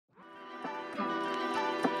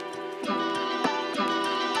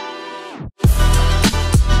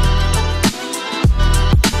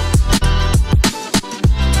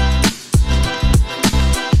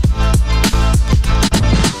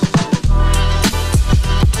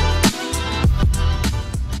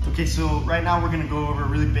so right now we're gonna go over a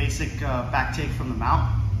really basic back take from the mount.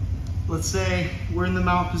 Let's say we're in the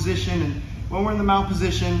mount position, and when we're in the mount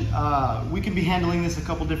position, we can be handling this a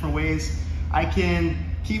couple different ways. I can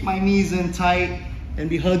keep my knees in tight and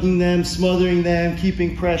be hugging them, smothering them,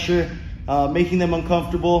 keeping pressure, making them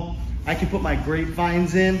uncomfortable. I can put my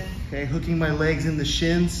grapevines in, okay, hooking my legs in the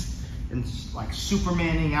shins and like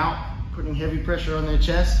supermaning out, putting heavy pressure on their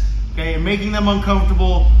chest, okay, and making them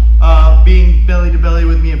uncomfortable, being belly to belly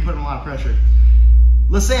with me and putting a lot of pressure.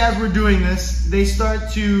 Let's say as we're doing this, they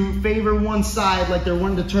start to favor one side, like they're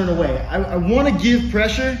wanting to turn away. I want to give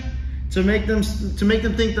pressure to make them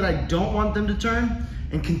think that I don't want them to turn,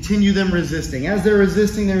 and continue them resisting. As they're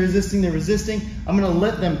resisting, they're resisting. I'm gonna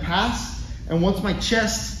let them pass, and once my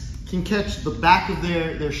chest can catch the back of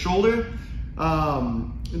their shoulder,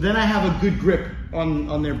 then I have a good grip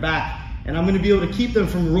on their back, and I'm gonna be able to keep them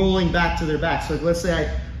from rolling back to their back. So let's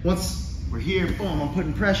say once we're here, boom, I'm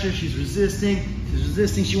putting pressure, she's resisting,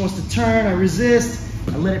 she wants to turn, I resist,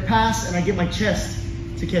 I let it pass, and I get my chest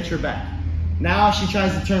to catch her back. Now if she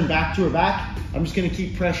tries to turn back to her back, I'm just gonna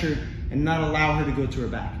keep pressure and not allow her to go to her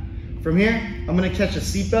back. From here, I'm gonna catch a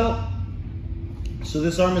seatbelt. So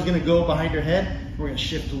this arm is gonna go behind her head. We're gonna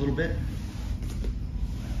shift a little bit.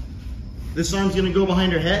 This arm's gonna go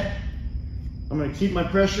behind her head. I'm gonna keep my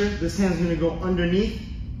pressure. This hand's gonna go underneath,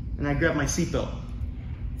 and I grab my seatbelt.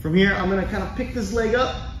 From here, I'm gonna kind of pick this leg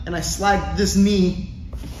up, and I slide this knee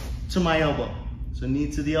to my elbow. So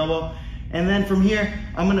knee to the elbow. And then from here,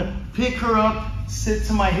 I'm gonna pick her up, sit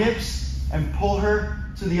to my hips, and pull her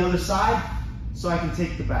to the other side so I can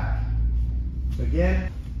take the back. So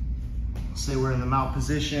again, say we're in the mount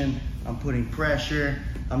position, I'm putting pressure,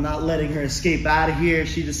 I'm not letting her escape out of here.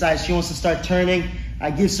 She decides she wants to start turning.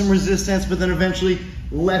 I give some resistance, but then eventually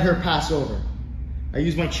let her pass over. I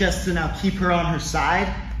use my chest to now keep her on her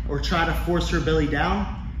side or try to force her belly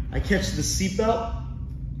down. I catch the seatbelt.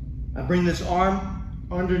 I bring this arm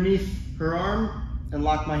underneath her arm and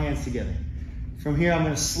lock my hands together. From here, I'm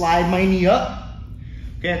gonna slide my knee up.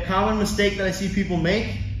 Okay, a common mistake that I see people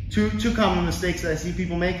make, two common mistakes that I see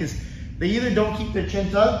people make is they either don't keep their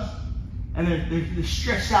chin tucked and they're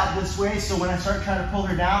stretched out this way, so when I start trying to pull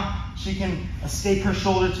her down, she can escape her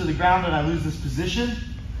shoulder to the ground and I lose this position.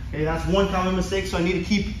 Okay, that's one common mistake, so I need to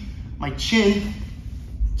keep my chin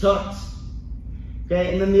tucked.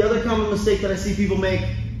 Okay, and then the other common mistake that I see people make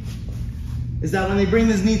is that when they bring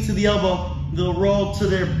this knee to the elbow, they'll roll to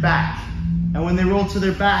their back. And when they roll to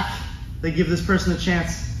their back, they give this person a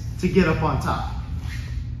chance to get up on top.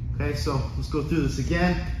 Okay, so let's go through this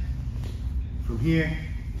again. From here,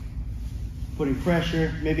 putting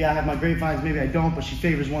pressure. Maybe I have my grapevines, maybe I don't, but she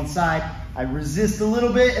favors one side. I resist a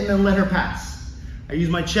little bit and then let her pass. I use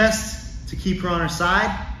my chest to keep her on her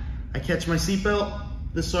side. I catch my seatbelt.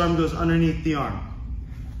 This arm goes underneath the arm.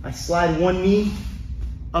 I slide one knee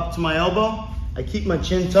up to my elbow. I keep my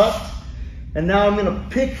chin tucked. And now I'm gonna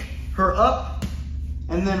pick her up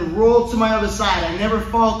and then roll to my other side. I never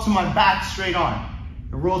fall to my back straight on.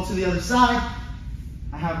 I roll to the other side.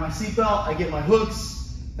 I have my seatbelt, I get my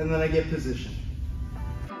hooks, and then I get position.